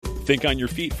Think on your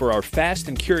feet for our Fast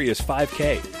and Curious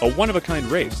 5K, a one-of-a-kind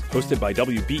race hosted by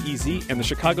WBEZ and the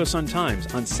Chicago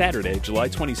Sun-Times on Saturday, July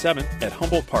 27th at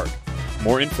Humboldt Park.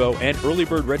 More info and early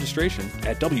bird registration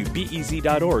at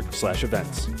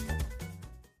wbez.org/events.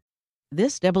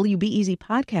 This WBEZ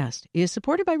podcast is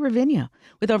supported by Ravinia,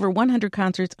 with over 100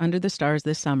 concerts under the stars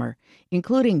this summer,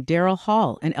 including Daryl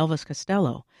Hall and Elvis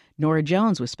Costello, Norah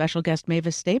Jones with special guest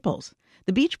Mavis Staples,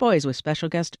 the Beach Boys with special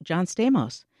guest John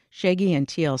Stamos, Shaggy and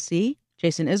TLC,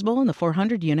 Jason Isbell and the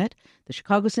 400 Unit, the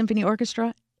Chicago Symphony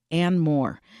Orchestra, and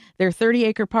more. Their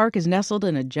 30-acre park is nestled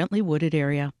in a gently wooded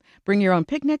area. Bring your own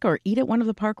picnic or eat at one of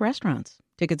the park restaurants.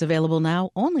 Tickets available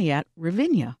now only at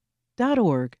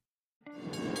ravinia.org.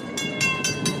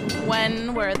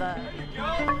 When were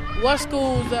What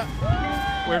schools?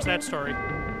 Where's that story?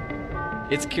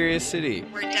 It's Curious City,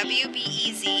 where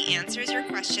WBEZ answers your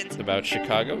questions about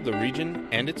Chicago, the region,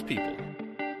 and its people.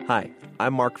 Hi,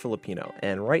 I'm Mark Filipino,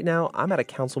 and right now I'm at a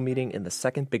council meeting in the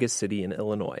second biggest city in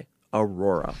Illinois,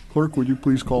 Aurora. Clerk, would you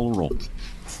please call a roll?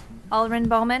 Alderman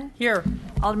Bowman? Here.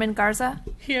 Alderman Garza?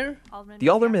 Here. The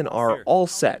aldermen are all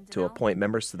set to appoint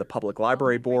members to the Public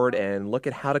Library Board and look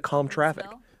at how to calm traffic.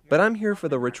 But I'm here for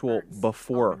the ritual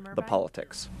before the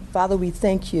politics. Father, we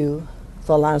thank you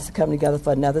for allowing us to come together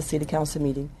for another city council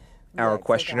meeting. Our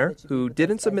questioner, who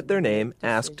didn't submit their name,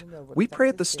 asked, "We pray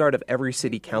at the start of every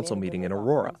city council meeting in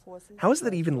Aurora. How is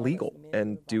that even legal?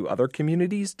 And do other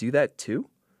communities do that too?"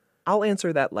 I'll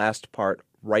answer that last part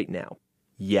right now.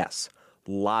 Yes,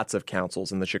 lots of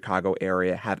councils in the Chicago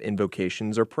area have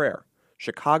invocations or prayer.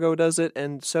 Chicago does it,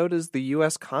 and so does the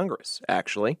U.S. Congress,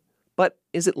 actually. But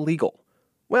is it legal?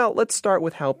 Well, let's start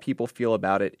with how people feel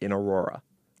about it in Aurora.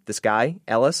 This guy,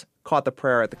 Ellis, caught the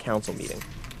prayer at the council meeting.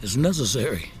 It's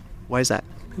necessary. Why is that?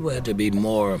 People have to be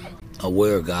more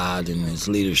aware of God and His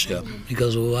leadership,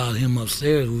 because without Him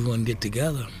upstairs, we wouldn't get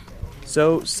together.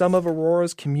 So some of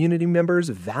Aurora's community members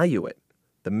value it.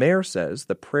 The mayor says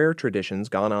the prayer tradition's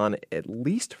gone on at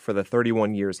least for the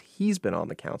 31 years he's been on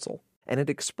the council, and it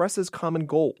expresses common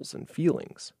goals and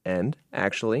feelings. And,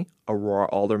 actually, Aurora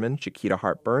Alderman Chiquita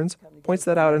Hart Burns points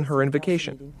that out in her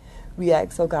invocation. We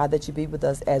ask, oh God, that you be with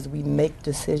us as we make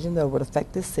decisions that would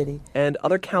affect this city. And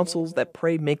other councils that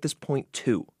pray make this point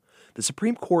too. The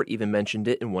Supreme Court even mentioned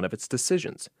it in one of its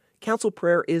decisions. Council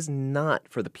prayer is not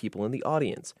for the people in the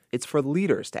audience. It's for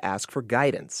leaders to ask for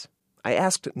guidance. I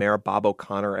asked Mayor Bob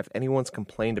O'Connor if anyone's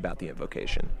complained about the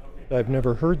invocation. I've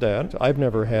never heard that. I've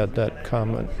never had that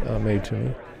comment made to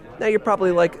me. Now you're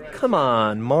probably like, come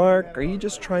on, Mark, are you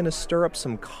just trying to stir up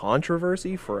some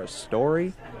controversy for a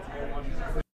story?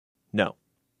 No.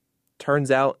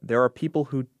 Turns out there are people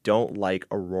who don't like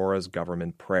Aurora's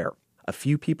government prayer. A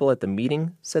few people at the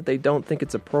meeting said they don't think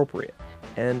it's appropriate.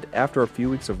 And after a few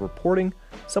weeks of reporting,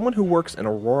 someone who works in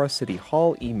Aurora City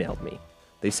Hall emailed me.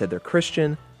 They said they're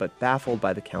Christian, but baffled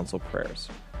by the council prayers.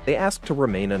 They asked to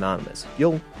remain anonymous.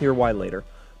 You'll hear why later.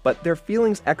 But their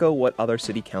feelings echo what other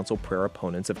city council prayer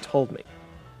opponents have told me.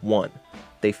 1.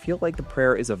 They feel like the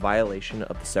prayer is a violation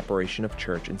of the separation of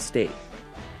church and state.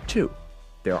 2.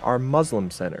 There are Muslim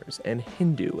centers and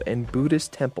Hindu and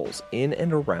Buddhist temples in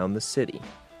and around the city.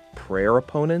 Prayer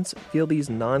opponents feel these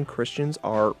non-Christians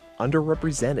are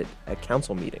underrepresented at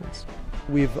council meetings.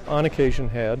 We've on occasion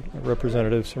had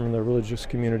representatives from the religious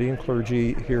community and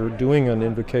clergy here doing an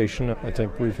invocation. I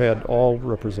think we've had all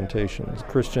representations,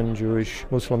 Christian, Jewish,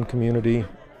 Muslim community.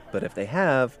 But if they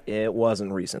have, it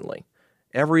wasn't recently.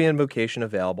 Every invocation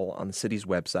available on the city's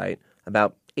website,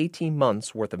 about 18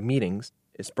 months worth of meetings,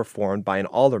 is performed by an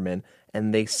alderman,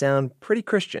 and they sound pretty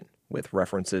Christian, with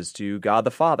references to God the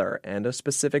Father and a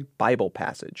specific Bible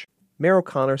passage. Mayor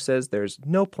O'Connor says there's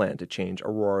no plan to change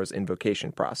Aurora's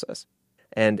invocation process.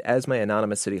 And as my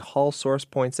anonymous City Hall source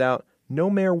points out, no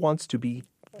mayor wants to be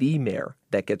the mayor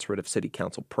that gets rid of city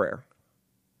council prayer.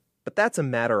 But that's a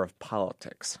matter of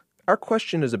politics. Our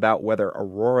question is about whether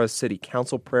Aurora's city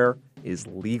council prayer is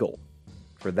legal.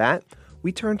 For that,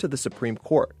 we turn to the Supreme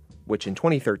Court, which in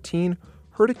 2013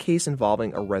 heard a case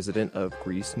involving a resident of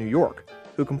Greece, New York,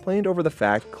 who complained over the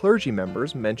fact clergy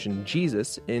members mentioned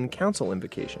Jesus in council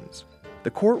invocations.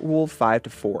 The court ruled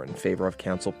 5-4 in favor of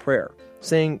council prayer,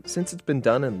 saying since it's been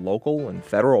done in local and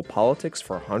federal politics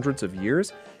for hundreds of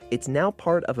years, it's now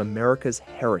part of America's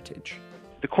heritage.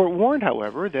 The court warned,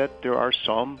 however, that there are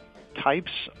some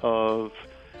types of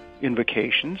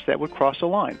invocations that would cross a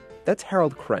line. That's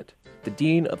Harold Krent, the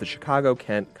dean of the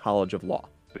Chicago-Kent College of Law.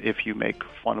 If you make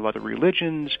fun of other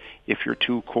religions, if you're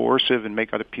too coercive and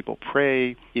make other people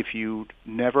pray, if you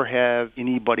never have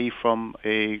anybody from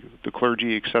the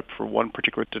clergy except for one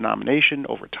particular denomination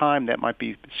over time, that might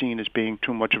be seen as being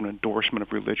too much of an endorsement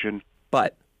of religion.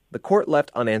 But the court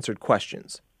left unanswered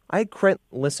questions. I had Krent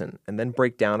listen and then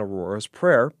break down Aurora's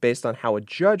prayer based on how a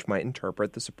judge might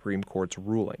interpret the Supreme Court's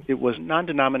ruling. It was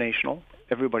non-denominational.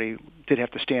 Everybody did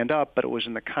have to stand up, but it was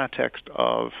in the context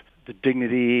of the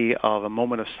dignity of a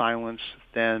moment of silence,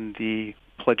 then the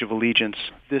Pledge of Allegiance.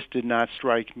 This did not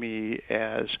strike me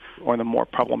as on the more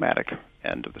problematic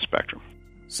end of the spectrum.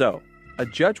 So, a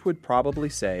judge would probably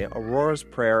say Aurora's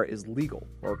prayer is legal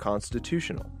or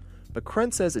constitutional. But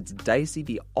Krent says it's dicey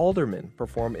the aldermen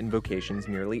perform invocations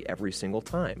nearly every single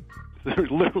time. There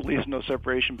literally is no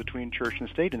separation between church and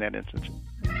state in that instance.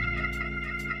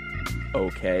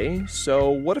 Okay, so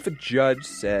what if a judge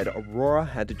said Aurora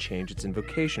had to change its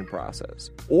invocation process?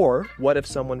 Or what if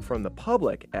someone from the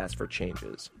public asked for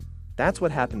changes? That's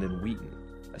what happened in Wheaton,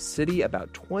 a city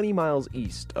about 20 miles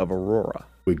east of Aurora.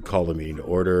 We'd call the meeting to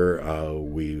order,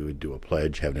 we would do a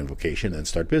pledge, have an invocation, and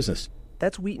start business.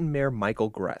 That's Wheaton Mayor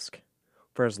Michael Gresk.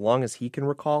 For as long as he can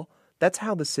recall, that's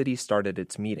how the city started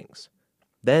its meetings.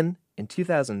 Then, in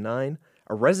 2009,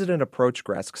 a resident approached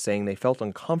Gresk saying they felt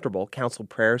uncomfortable council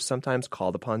prayers sometimes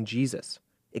called upon Jesus.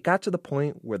 It got to the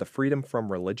point where the Freedom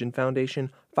from Religion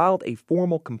Foundation filed a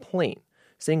formal complaint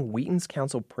saying Wheaton's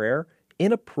council prayer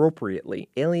inappropriately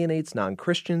alienates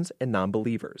non-Christians and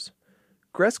non-believers.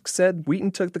 Gresk said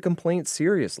Wheaton took the complaint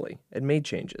seriously and made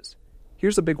changes.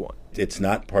 Here's a big one. It's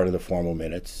not part of the formal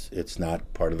minutes. It's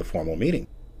not part of the formal meeting.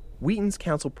 Wheaton's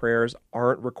council prayers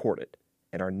aren't recorded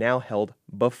and are now held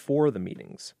before the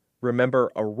meetings.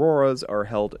 Remember, Aurora's are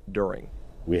held during.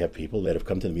 We have people that have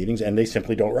come to the meetings and they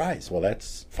simply don't rise. Well,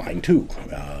 that's fine too.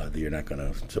 You're not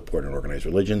going to support an organized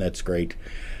religion. That's great.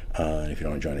 And if you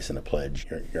don't join us in the pledge,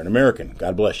 you're an American.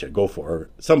 God bless you. Go for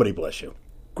it. Somebody bless you.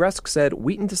 Gresk said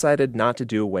Wheaton decided not to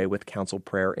do away with council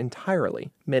prayer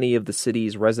entirely. Many of the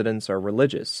city's residents are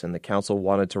religious, and the council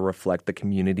wanted to reflect the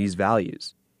community's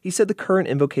values. He said the current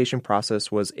invocation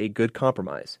process was a good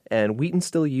compromise, and Wheaton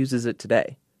still uses it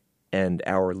today. And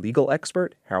our legal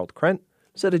expert, Harold Krent,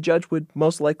 said a judge would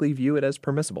most likely view it as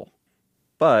permissible.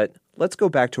 But let's go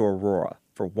back to Aurora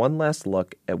for one last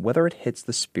look at whether it hits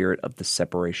the spirit of the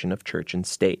separation of church and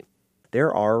state.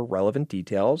 There are relevant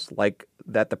details, like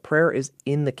that the prayer is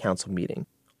in the council meeting,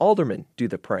 aldermen do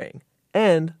the praying,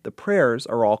 and the prayers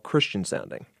are all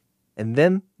Christian-sounding. And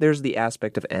then there's the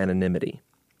aspect of anonymity.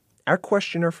 Our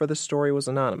questioner for the story was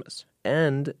anonymous,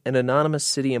 and an anonymous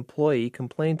city employee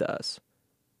complained to us.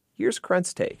 Here's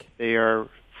Krent's take. They are,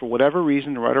 for whatever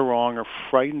reason, right or wrong, are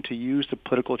frightened to use the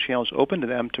political channels open to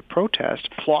them to protest,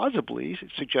 plausibly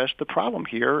suggest the problem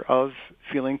here of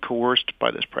feeling coerced by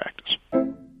this practice.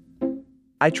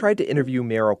 I tried to interview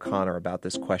Mayor O'Connor about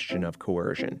this question of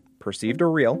coercion, perceived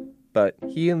or real, but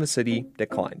he and the city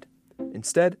declined.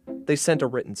 Instead, they sent a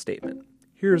written statement.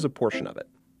 Here's a portion of it.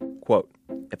 Quote,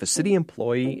 "If a city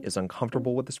employee is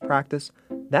uncomfortable with this practice,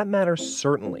 that matter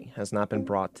certainly has not been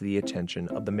brought to the attention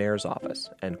of the mayor's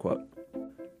office," end quote.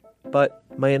 But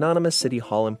my anonymous City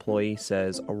Hall employee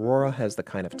says Aurora has the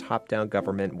kind of top-down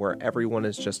government where everyone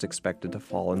is just expected to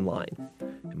fall in line.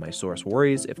 And my source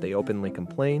worries if they openly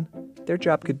complain, their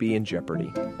job could be in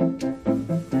jeopardy.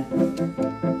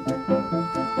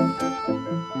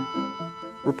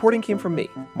 Reporting came from me,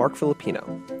 Mark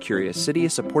Filipino. Curious City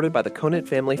is supported by the Conant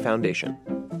Family Foundation.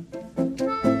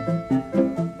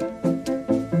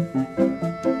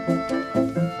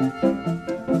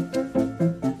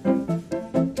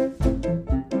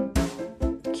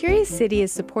 Curious City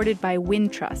is supported by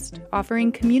Wintrust,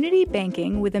 offering community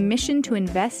banking with a mission to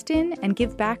invest in and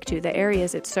give back to the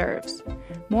areas it serves.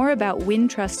 More about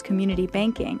Wintrust Community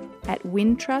Banking at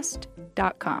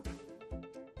wintrust.com.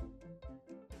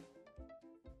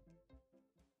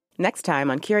 Next time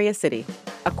on Curious City,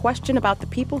 a question about the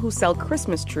people who sell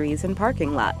Christmas trees in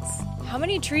parking lots. How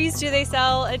many trees do they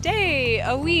sell a day,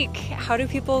 a week? How do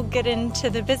people get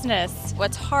into the business?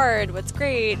 What's hard? What's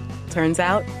great? Turns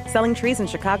out, selling trees in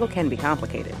Chicago can be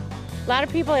complicated. A lot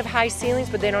of people have high ceilings,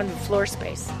 but they don't have floor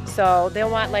space. So they'll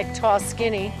want like tall,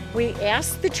 skinny. We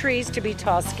ask the trees to be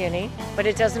tall, skinny, but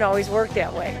it doesn't always work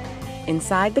that way.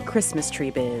 Inside the Christmas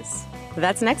tree biz.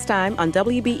 That's next time on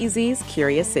WBEZ's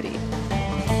Curious City.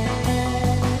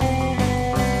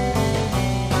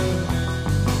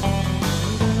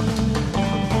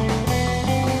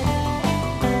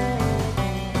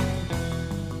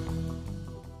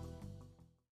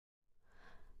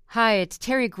 Hi, it's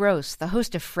Terry Gross, the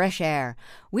host of Fresh Air.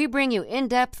 We bring you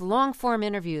in-depth, long-form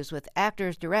interviews with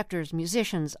actors, directors,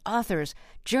 musicians, authors,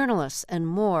 journalists, and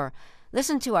more.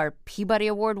 Listen to our Peabody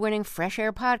Award-winning Fresh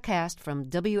Air podcast from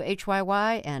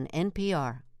WHYY and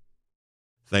NPR.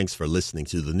 Thanks for listening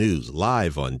to the news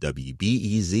live on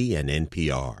WBEZ and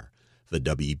NPR. The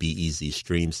WBEZ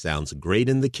stream sounds great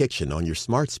in the kitchen on your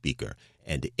smart speaker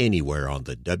and anywhere on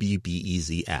the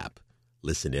WBEZ app.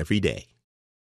 Listen every day.